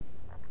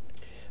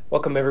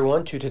Welcome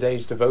everyone to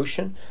today's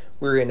devotion.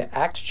 We're in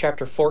Acts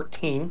chapter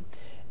 14,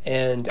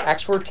 and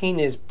Acts 14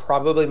 is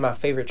probably my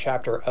favorite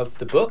chapter of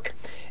the book.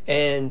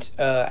 And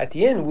at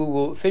the end, we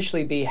will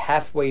officially be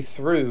halfway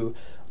through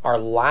our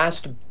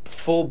last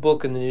full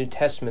book in the New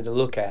Testament to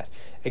look at.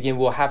 Again,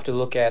 we'll have to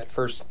look at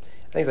first,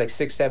 I think it's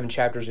like 6-7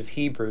 chapters of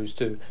Hebrews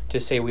to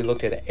say we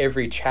looked at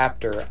every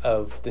chapter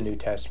of the New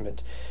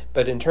Testament.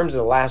 But in terms of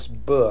the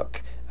last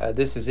book,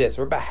 this is it.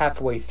 So we're about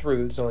halfway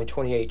through. There's only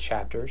 28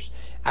 chapters.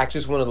 Acts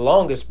is one of the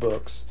longest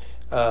books,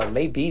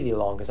 may be the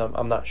longest,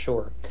 I'm not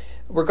sure.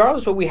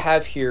 Regardless, what we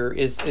have here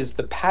is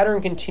the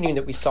pattern continuing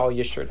that we saw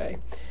yesterday.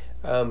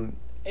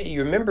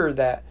 You remember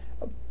that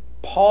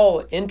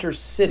Paul enters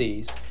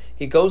cities,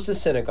 he goes to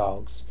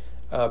synagogues,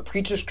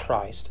 preaches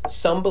Christ,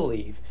 some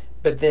believe,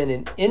 but then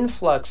an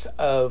influx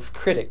of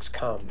critics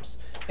comes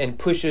and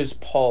pushes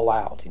Paul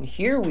out. And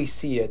here we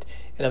see it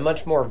in a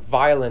much more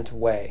violent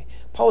way.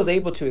 Paul was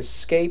able to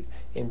escape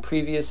in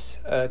previous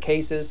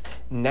cases.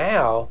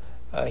 Now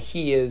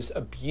he is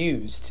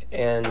abused.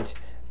 And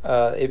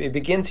it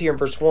begins here in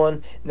verse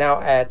 1.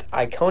 Now at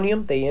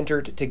Iconium they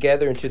entered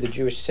together into the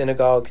Jewish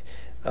synagogue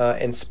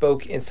and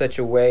spoke in such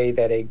a way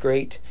that a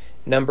great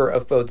number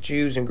of both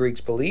Jews and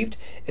Greeks believed,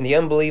 and the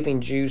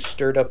unbelieving Jews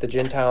stirred up the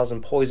Gentiles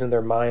and poisoned their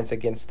minds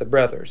against the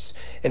brothers.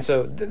 And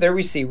so there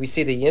we see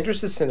that he enters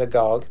the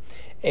synagogue,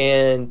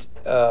 and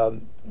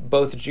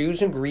both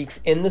Jews and Greeks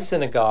in the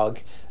synagogue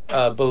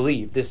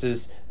believe. This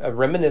is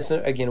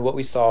reminiscent, again, of what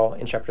we saw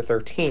in chapter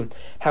 13.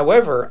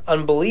 However,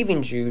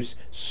 unbelieving Jews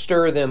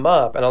stir them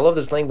up, and I love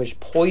this language,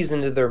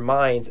 poisoned their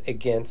minds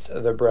against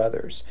the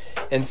brothers.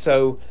 And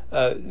so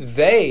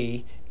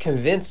they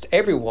convinced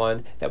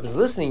everyone that was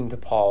listening to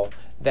Paul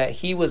that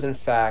he was in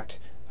fact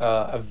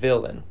a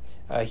villain.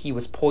 He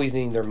was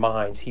poisoning their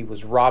minds. He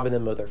was robbing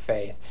them of their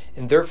faith,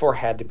 and therefore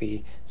had to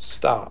be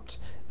stopped.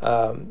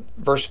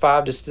 Verse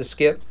 5, just to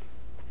skip.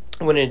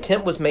 When an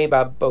attempt was made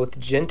by both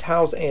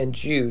Gentiles and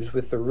Jews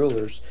with the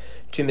rulers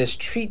to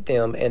mistreat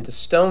them and to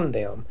stone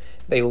them,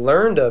 they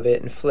learned of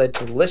it and fled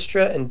to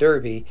Lystra and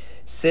Derbe,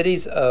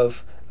 cities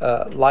of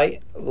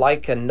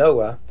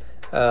Lycaonia,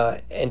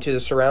 and to the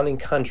surrounding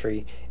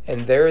country,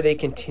 and there they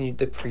continued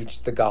to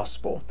preach the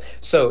gospel.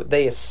 So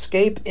they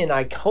escape in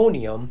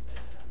Iconium,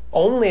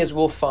 only as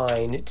we'll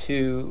find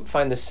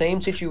the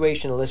same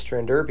situation in Lystra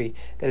and Derbe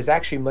that is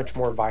actually much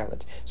more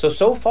violent.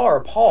 So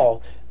far,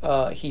 Paul,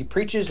 he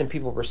preaches and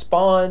people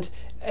respond,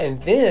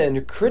 and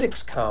then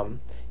critics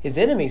come, his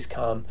enemies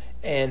come,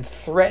 and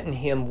threaten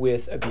him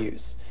with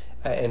abuse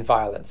and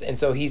violence. And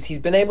so he's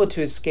been able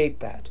to escape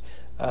that.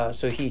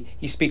 So he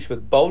speaks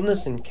with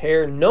boldness and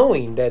care,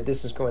 knowing that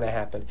this is going to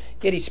happen,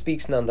 yet he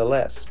speaks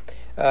nonetheless.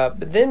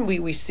 But then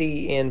we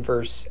see in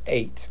verse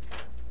 8,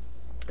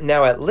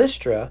 Now at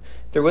Lystra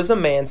there was a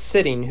man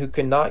sitting who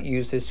could not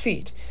use his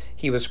feet.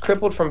 He was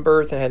crippled from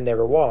birth and had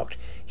never walked.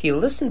 He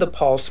listened to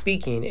Paul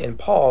speaking, and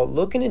Paul,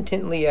 looking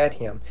intently at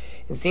him,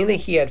 and seeing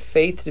that he had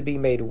faith to be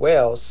made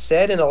well,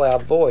 said in a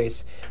loud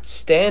voice,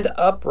 Stand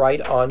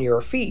upright on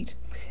your feet.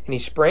 And he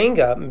sprang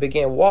up and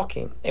began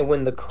walking. And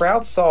when the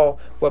crowd saw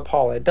what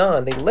Paul had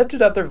done, they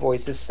lifted up their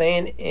voices,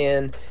 saying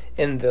in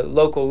the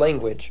local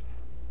language,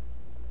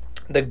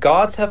 The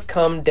gods have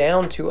come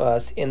down to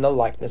us in the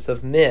likeness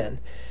of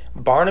men.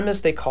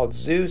 Barnabas they called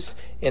Zeus,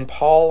 and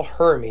Paul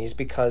Hermes,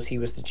 because he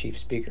was the chief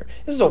speaker.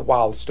 This is a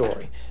wild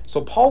story. So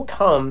Paul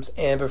comes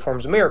and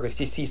performs miracles.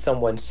 He sees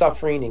someone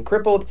suffering and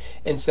crippled,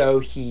 and so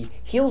he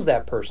heals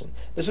that person.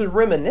 This was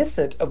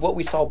reminiscent of what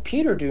we saw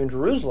Peter do in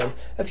Jerusalem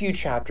a few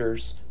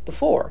chapters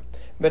before.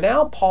 But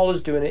now Paul is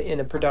doing it in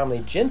a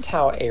predominantly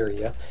Gentile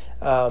area,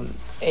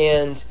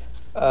 and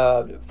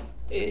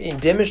in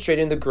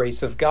demonstrating the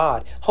grace of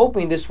God,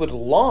 hoping this would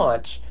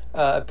launch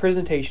a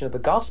presentation of the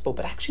gospel.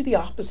 But actually the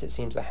opposite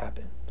seems to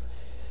happen.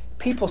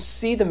 People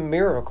see the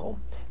miracle,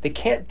 they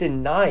can't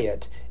deny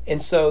it,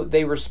 and so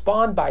they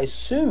respond by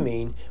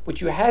assuming what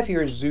you have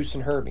here is Zeus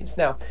and Hermes.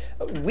 Now,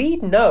 we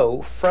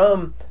know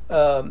from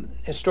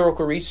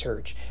historical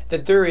research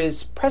that there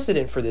is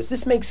precedent for this.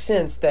 This makes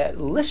sense that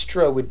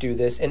Lystra would do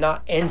this and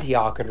not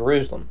Antioch or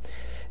Jerusalem.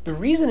 The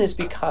reason is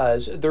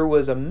because there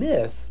was a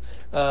myth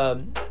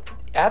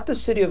at the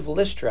city of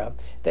Lystra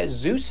that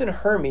Zeus and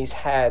Hermes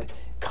had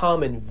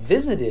come and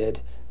visited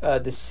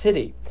the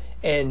city,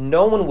 and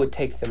no one would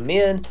take them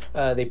in.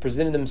 They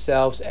presented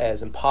themselves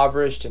as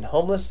impoverished and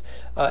homeless,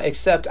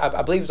 except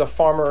I believe it was a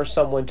farmer or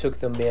someone took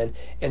them in,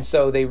 and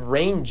so they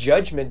rained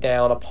judgment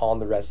down upon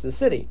the rest of the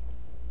city.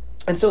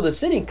 And so the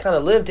city kind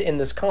of lived in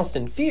this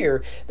constant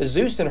fear that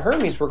Zeus and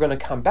Hermes were going to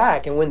come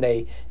back, and when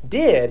they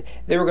did,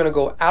 they were going to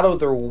go out of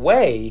their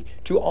way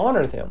to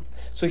honor them.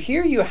 So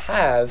here you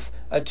have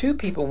two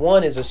people.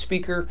 One is a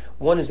speaker,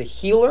 one is a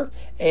healer,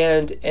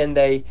 and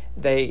they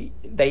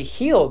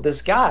healed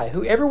this guy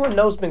who everyone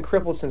knows has been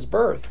crippled since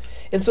birth.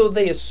 And so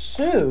they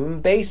assume,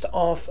 based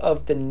off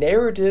of the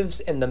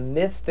narratives and the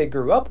myths they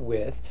grew up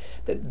with,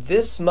 that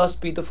this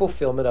must be the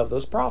fulfillment of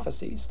those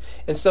prophecies.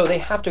 And so they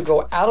have to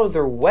go out of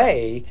their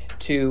way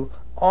to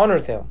honor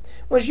them.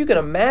 Well, as you can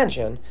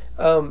imagine,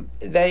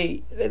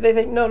 they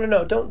think,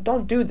 no,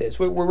 don't do this.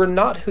 We're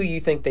not who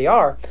you think they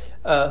are.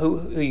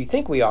 who you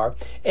think we are.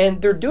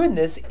 And they're doing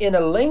this in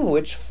a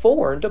language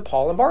foreign to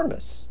Paul and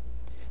Barnabas.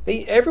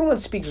 Everyone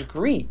speaks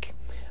Greek.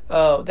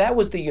 That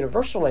was the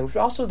universal language.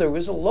 But also, there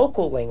was a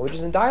local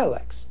languages and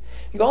dialects.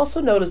 You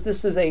also notice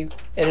this is an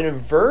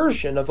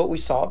inversion of what we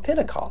saw at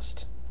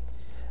Pentecost.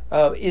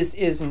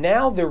 Is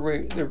now they're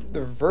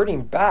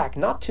reverting back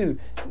not to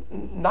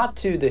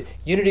the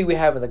unity we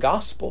have in the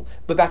gospel,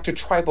 but back to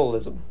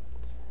tribalism.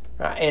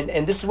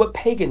 And this is what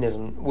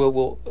paganism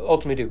will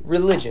ultimately do.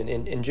 Religion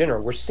in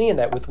general. We're seeing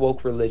that with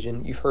woke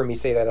religion. You've heard me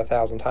say that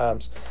 1,000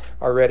 times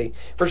already.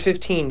 Verse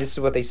 15, this is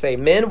what they say.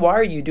 Men, why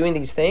are you doing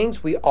these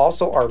things? We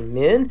also are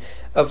men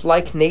of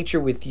like nature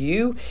with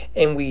you,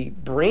 and we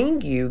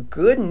bring you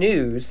good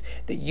news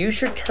that you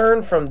should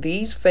turn from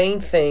these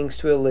vain things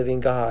to a living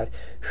God,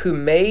 who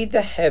made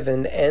the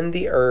heaven and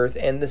the earth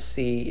and the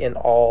sea and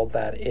all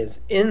that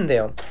is in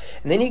them.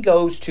 And then he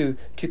goes to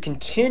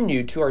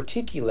continue to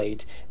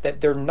articulate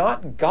that they're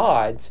not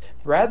gods,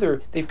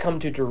 rather they've come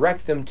to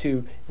direct them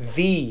to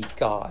the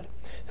God,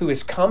 who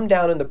has come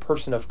down in the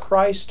person of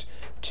Christ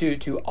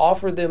to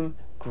offer them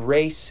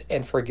grace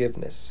and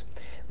forgiveness.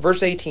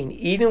 Verse 18,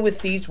 even with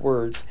these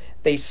words,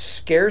 they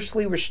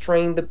scarcely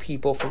restrained the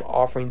people from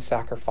offering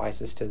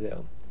sacrifices to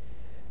them.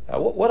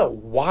 What a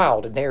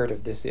wild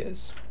narrative this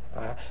is.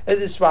 This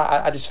is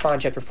why I just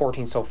find chapter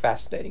 14 so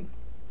fascinating.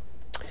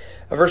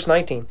 Verse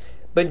 19,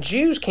 but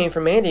Jews came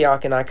from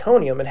Antioch and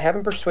Iconium, and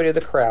having persuaded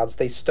the crowds,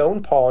 they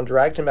stoned Paul and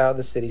dragged him out of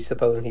the city,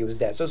 supposing he was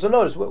dead. So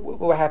notice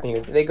what happened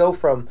here. They go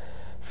from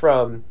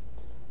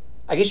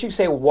I guess you could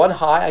say one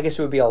high, I guess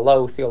it would be a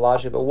low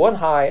theologically, but one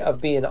high of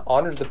being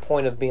honored to the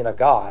point of being a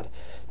god,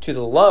 to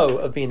the low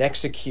of being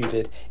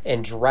executed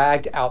and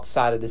dragged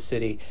outside of the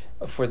city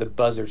for the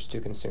buzzards to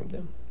consume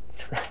them.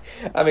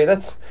 I mean,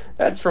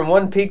 that's from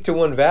one peak to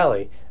one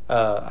valley,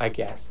 I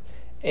guess.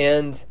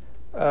 And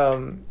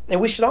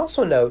we should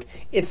also note,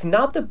 it's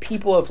not the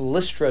people of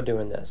Lystra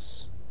doing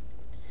this.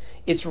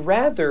 It's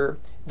rather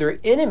their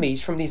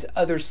enemies from these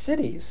other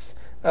cities,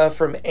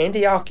 from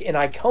Antioch and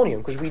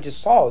Iconium, because we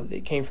just saw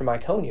it came from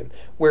Iconium,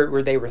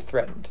 where they were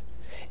threatened.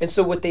 And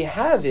so what they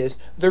have is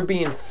they're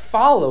being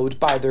followed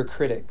by their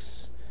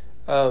critics.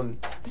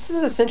 This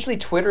is essentially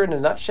Twitter in a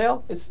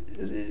nutshell.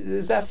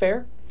 Is that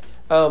fair?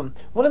 One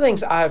of the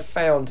things I've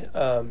found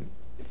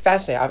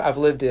fascinating, I've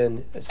lived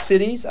in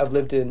cities, I've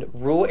lived in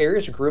rural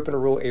areas, I grew up in a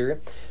rural area.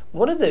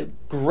 One of the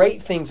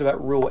great things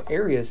about rural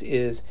areas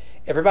is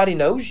everybody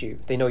knows you.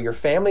 They know your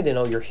family, they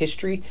know your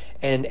history,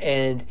 and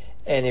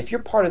if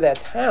you're part of that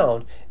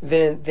town,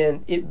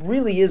 then it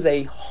really is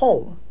a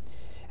home.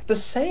 At the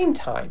same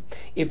time,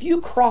 if you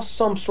cross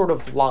some sort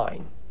of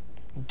line,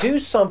 do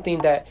something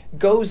that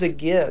goes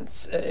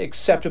against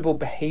acceptable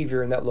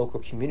behavior in that local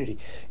community,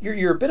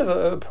 you're a bit of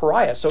a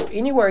pariah. So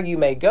anywhere you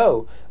may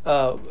go,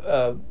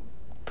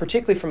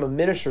 particularly from a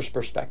minister's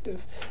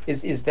perspective,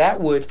 is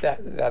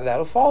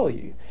that'll follow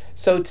you.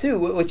 So too,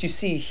 what you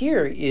see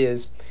here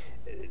is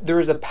there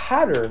is a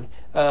pattern,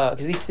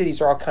 because these cities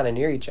are all kind of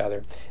near each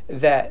other,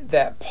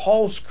 that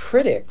Paul's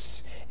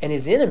critics and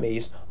his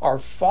enemies are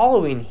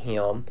following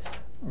him,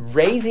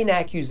 raising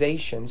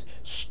accusations,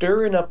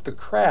 stirring up the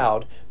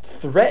crowd,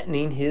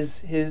 threatening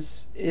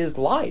his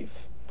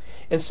life.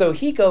 And so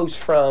he goes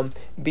from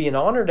being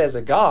honored as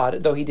a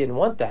god, though he didn't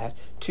want that,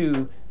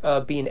 to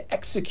being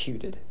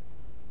executed.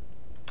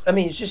 I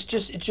mean, it's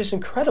just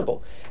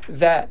incredible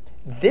that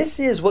this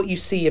is what you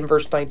see in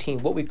verse 19,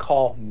 what we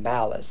call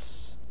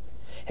malice,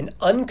 an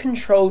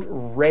uncontrolled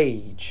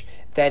rage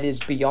that is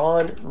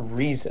beyond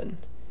reason,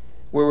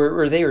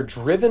 where they are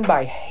driven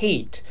by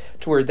hate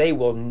to where they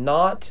will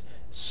not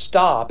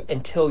stop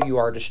until you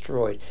are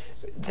destroyed.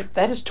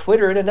 That is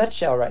Twitter in a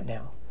nutshell right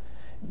now.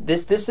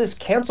 This is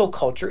cancel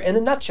culture in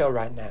a nutshell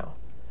right now.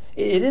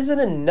 It isn't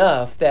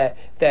enough that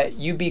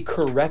you be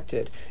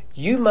corrected.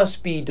 You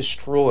must be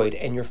destroyed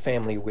and your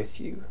family with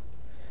you.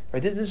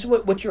 Right? This is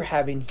what you're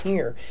having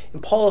here.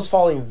 And Paul is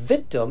falling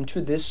victim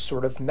to this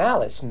sort of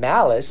malice.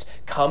 Malice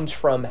comes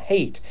from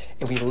hate.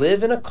 And we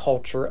live in a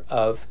culture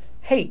of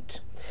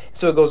hate.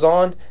 So it goes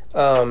on.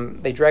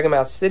 They drag him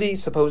out of the city,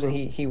 supposing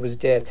he was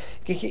dead.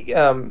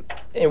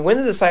 And when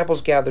the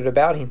disciples gathered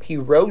about him, he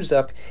rose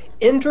up,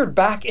 entered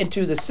back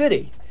into the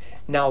city.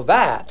 Now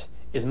that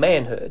is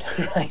manhood,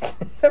 right?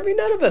 I mean,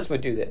 none of us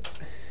would do this.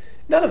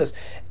 None of us.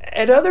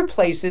 At other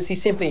places, he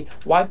simply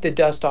wiped the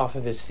dust off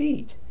of his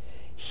feet.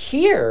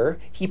 Here,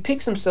 he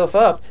picks himself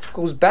up,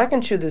 goes back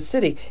into the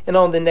city, and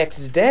on the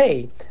next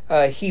day,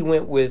 he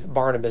went with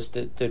Barnabas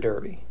to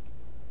Derbe.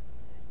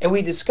 And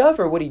we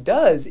discover what he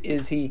does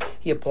is he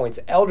appoints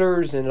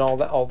elders and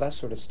all that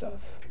sort of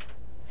stuff.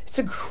 It's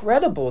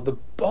incredible, the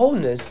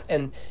boldness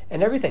and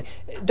everything.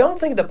 Don't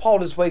think that Paul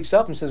just wakes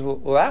up and says, well,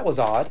 that was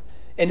odd,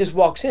 and just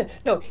walks in.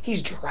 No,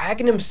 he's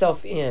dragging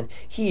himself in.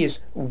 He is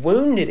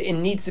wounded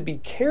and needs to be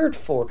cared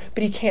for,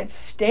 but he can't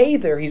stay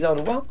there. He's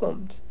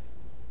unwelcomed.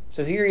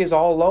 So here he is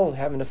all alone,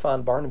 having to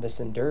find Barnabas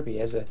in Derbe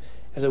as a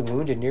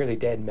wounded, nearly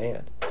dead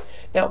man.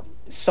 Now,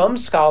 some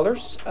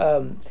scholars,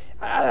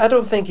 I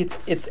don't think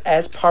it's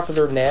as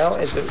popular now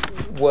as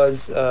it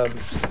was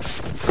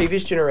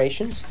previous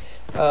generations,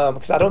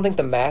 because I don't think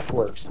the math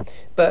works.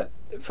 But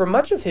for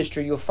much of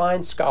history, you'll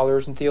find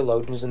scholars and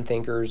theologians and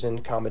thinkers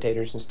and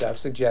commentators and stuff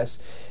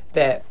suggest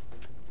that,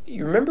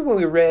 you remember when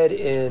we read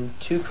in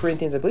 2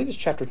 Corinthians, I believe it's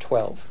chapter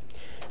 12,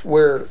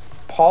 where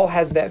Paul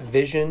has that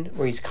vision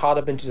where he's caught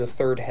up into the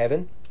third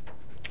heaven,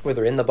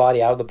 whether in the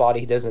body, out of the body,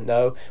 he doesn't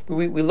know.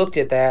 We looked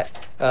at that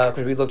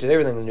because we looked at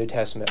everything in the New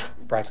Testament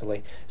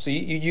practically. So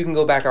you can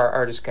go back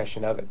our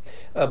discussion of it.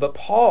 But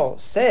Paul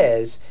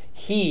says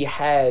he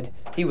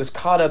was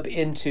caught up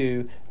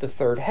into the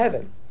third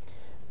heaven.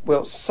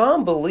 Well,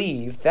 some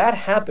believe that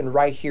happened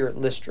right here at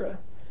Lystra,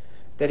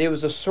 that it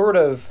was a sort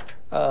of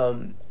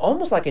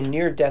almost like a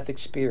near-death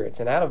experience,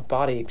 an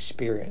out-of-body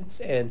experience,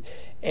 and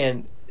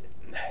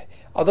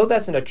although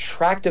that's an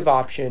attractive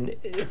option,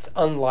 it's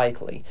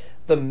unlikely.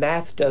 The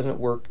math doesn't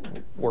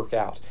work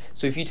out.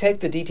 So if you take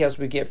the details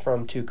we get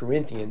from 2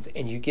 Corinthians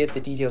and you get the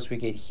details we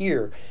get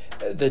here,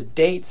 the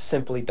dates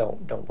simply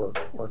don't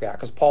work out.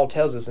 Because Paul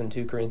tells us in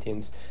 2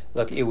 Corinthians,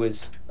 look, it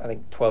was, I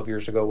think, 12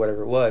 years ago,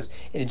 whatever it was,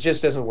 and it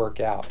just doesn't work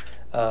out.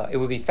 It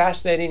would be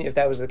fascinating if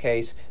that was the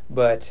case,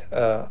 but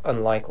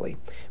unlikely.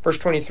 Verse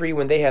 23,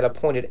 when they had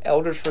appointed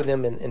elders for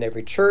them in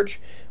every church,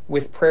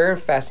 with prayer and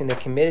fasting, they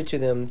committed to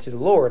them to the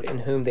Lord in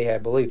whom they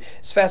had believed.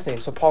 It's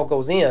fascinating. So Paul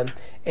goes in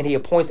and he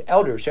appoints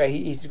elders. Right?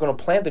 He's going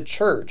to plant the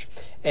church,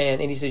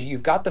 and he says,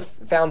 you've got the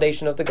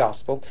foundation of the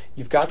gospel,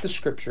 you've got the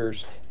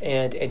scriptures,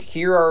 and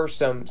here are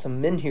some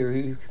men here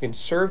who can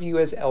serve you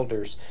as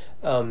elders.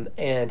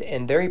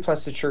 And there he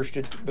plants the church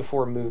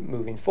before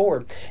moving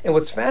forward. And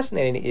what's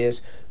fascinating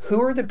is,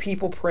 who are the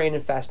people praying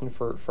and fasting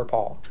for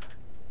Paul?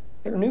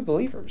 They were new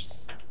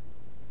believers,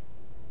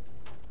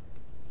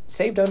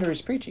 saved under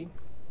his preaching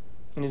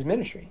in his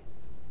ministry.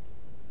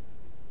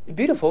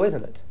 Beautiful,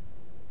 isn't it?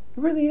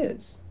 It really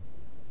is.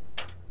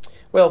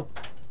 Well,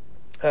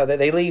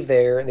 they leave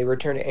there and they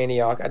return to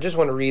Antioch. I just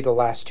want to read the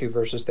last 2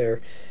 verses there.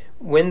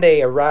 When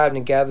they arrived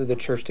and gathered the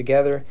church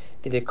together,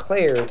 they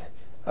declared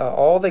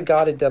all that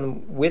God had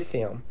done with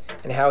them,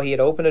 and how he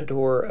had opened a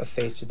door of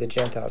faith to the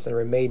Gentiles, and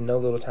remained no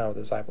little time with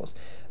the disciples.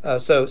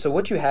 So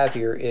what you have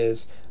here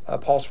is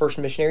Paul's first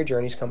missionary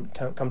journeys come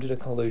to the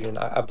conclusion.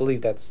 I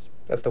believe that's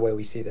the way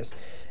we see this.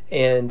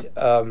 And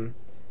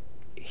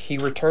he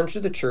returns to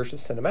the church that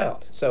sent him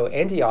out. So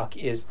Antioch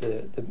is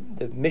the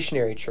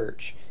missionary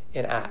church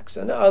in Acts.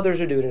 And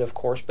others are doing it, of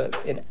course,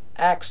 but in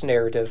Acts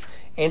narrative,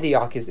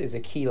 Antioch is a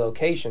key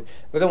location.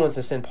 They're the ones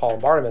that send Paul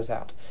and Barnabas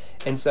out.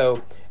 And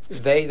so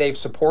they've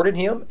supported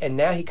him, and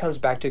now he comes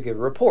back to give a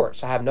report.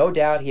 So I have no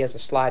doubt he has a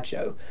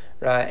slideshow,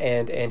 right?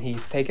 And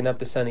he's taken up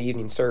the Sunday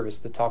evening service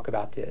to talk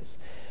about this.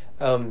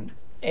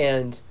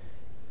 And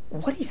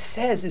what he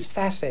says is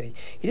fascinating.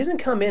 He doesn't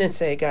come in and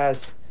say,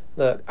 guys,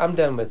 look, I'm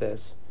done with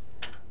this.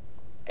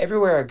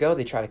 Everywhere I go,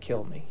 they try to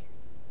kill me.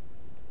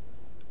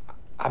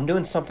 I'm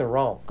doing something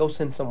wrong. Go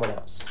send someone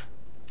else.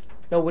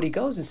 No, what he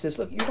goes and says,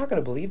 look, you're not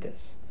going to believe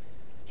this.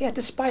 Yeah,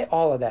 despite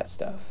all of that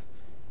stuff,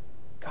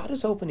 God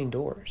is opening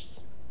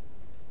doors.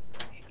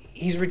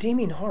 He's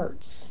redeeming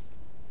hearts.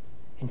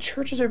 And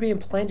churches are being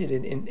planted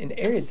in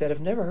areas that have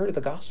never heard of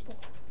the gospel.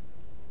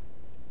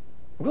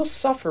 We'll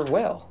suffer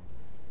well,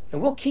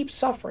 and we'll keep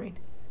suffering.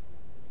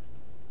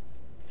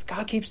 If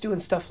God keeps doing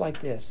stuff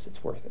like this,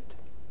 it's worth it.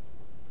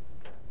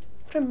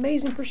 What an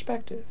amazing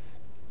perspective.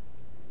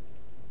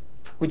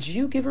 Would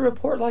you give a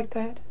report like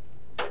that?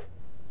 I'm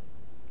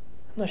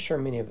not sure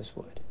many of us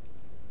would.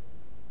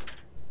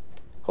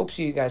 Hope to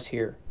see you guys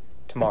here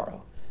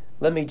tomorrow.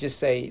 Let me just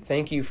say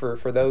thank you for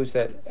those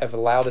that have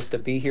allowed us to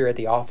be here at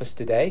the office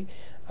today.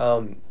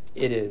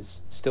 It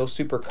is still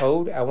super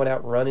cold. I went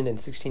out running in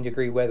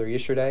 16-degree weather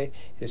yesterday.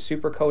 It is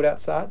super cold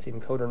outside. It's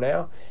even colder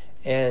now.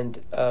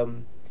 And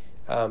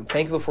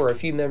thankful for a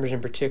few members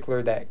in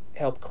particular that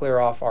helped clear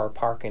off our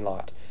parking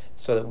lot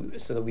so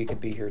that we could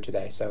be here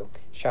today. So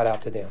shout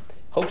out to them.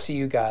 Hope to see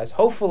you guys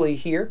hopefully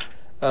here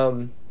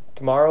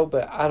tomorrow,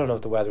 but I don't know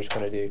what the weather's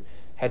going to do.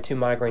 Had 2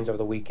 migraines over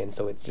the weekend,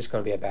 so it's just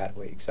going to be a bad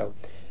week. So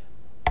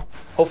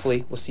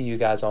hopefully we'll see you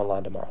guys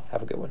online tomorrow.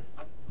 Have a good one.